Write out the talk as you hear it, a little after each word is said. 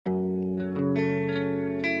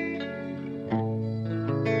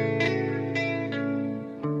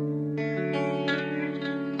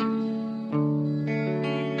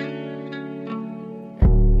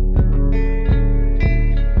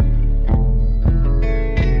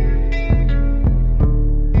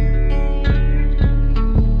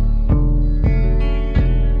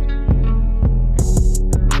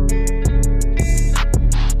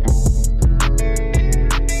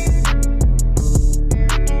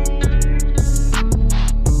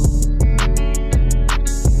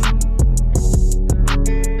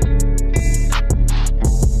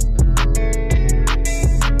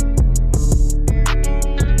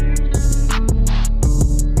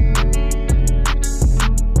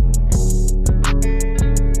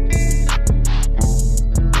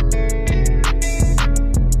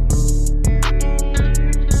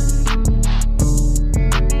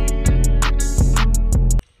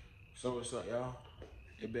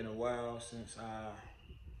been a while since I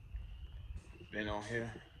been on here.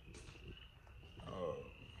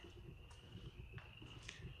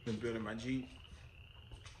 Been building my Jeep.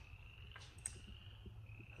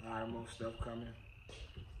 A lot of more stuff coming.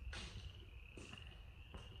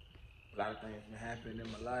 A lot of things been happening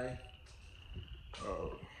in my life. I'm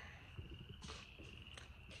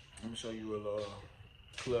gonna show you a little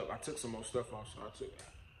clip. I took some more stuff off, so I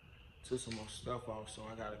took some more stuff off. So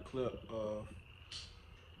I got a clip of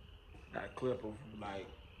like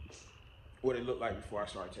what it looked like before I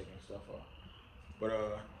started taking stuff off. But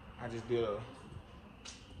I just did a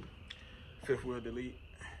fifth wheel delete.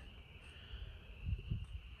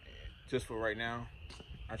 Just for right now.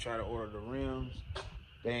 I tried to order the rims.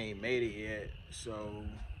 They ain't made it yet, so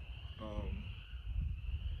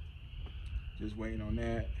just waiting on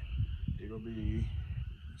that. It'll be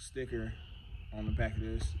a sticker on the back of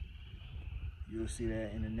this. You'll see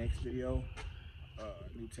that in the next video.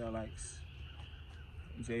 New tail lights,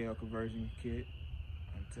 JL conversion kit,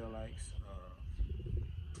 and tail lights.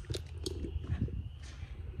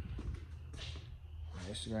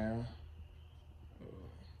 Instagram.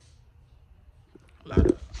 A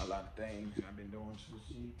lot of things I've been doing to the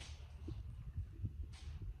Jeep.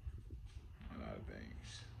 A lot of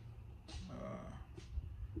things.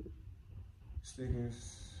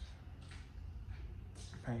 Stickers.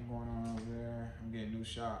 Paint going on over there. I'm getting new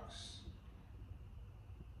shocks.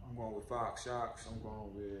 I'm going with Fox shocks. I'm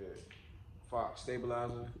going with Fox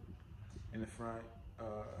stabilizer in the front.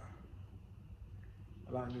 A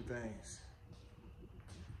lot of new things.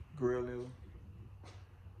 Grill new.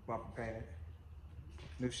 Bumper painted.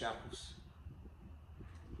 New shackles.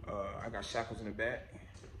 I got shackles in the back.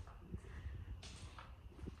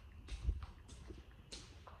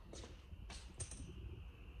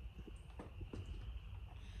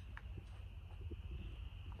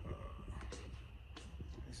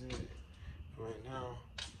 That's it. Right now,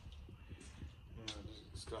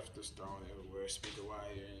 stuff just thrown everywhere, speaker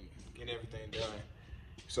wire, and getting everything done.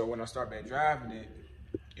 So when I start back driving it,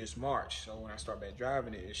 it's March. So when I start back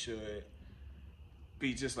driving it, it should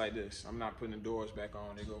be just like this. I'm not putting the doors back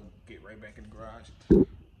on. They go get right back in the garage.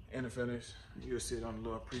 And the finish, you'll see it on the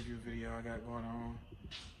little preview video I got going on.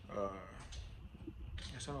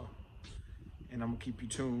 That's all. And I'm gonna keep you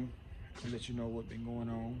tuned and let you know what's been going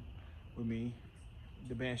on with me.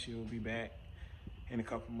 The Banshee will be back in a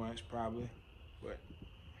couple months probably, but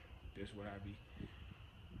this is what I be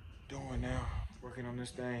doing now, working on this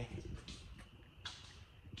thing.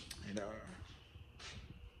 And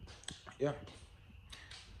yeah.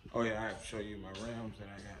 Oh yeah, I have to show you my rims that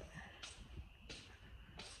I got.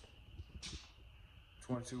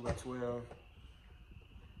 22 by 12.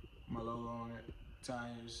 My logo on it.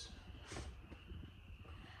 Tires.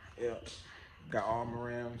 Yeah. Got all my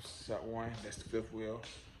rims except one. That's the fifth wheel.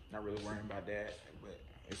 Not really worrying about that, but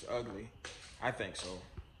it's ugly. I think so.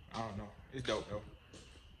 I don't know. It's dope though.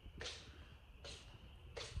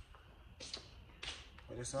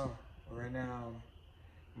 But that's all. Right now,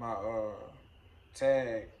 my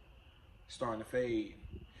tag starting to fade,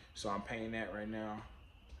 so I'm painting that right now.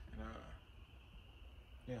 And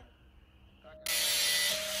yeah.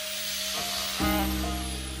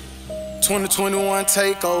 2021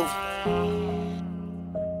 takeover.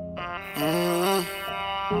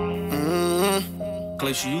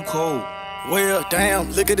 Glacier, you cold. Well,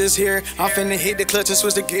 damn, look at this here. I'm finna hit the clutch and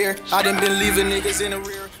switch the gear. I done been leaving niggas in the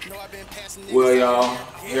rear. Well, y'all,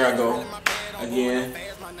 here I go again.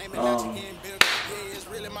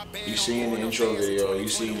 You seen the intro video, you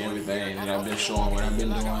seen everything that I've been showing, what I've been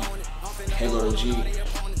doing. Here go the Jeep.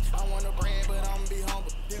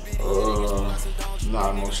 A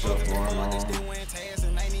lot more stuff going on.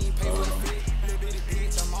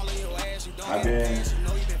 I've been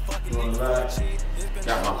doing a lot.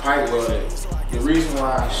 Got my pipe welded. The reason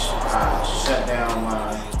why I shut down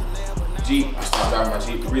my Jeep, I stopped driving my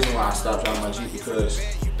Jeep. The reason why I stopped driving my Jeep because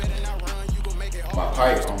my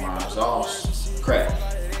pipe on my exhaust cracked.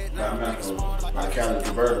 Got a my catalytic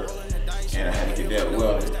converter, and I had to get that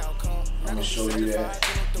welded. I'm gonna show you that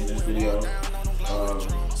in this video.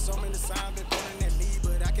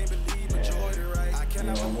 And, you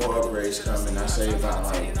know, more upgrades coming. I say about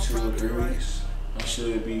like 2 or 3 weeks. I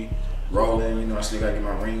should be rolling. You know, I still gotta get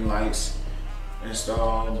my ring lights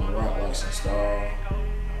installed, my rock lights installed.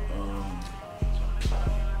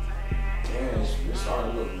 Yeah, it's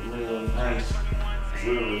starting to look real nice.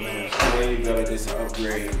 Really nice. Today you gotta get some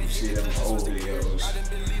upgrade. You see them old videos.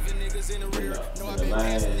 When the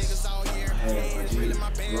line is had my Jeep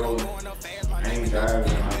rolling. I ain't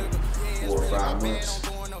driving in like 4 or 5 months.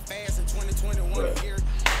 But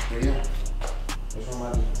yeah, that's what I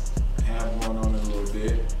have going on in a little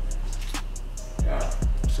bit.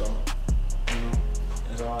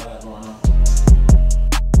 all that going on.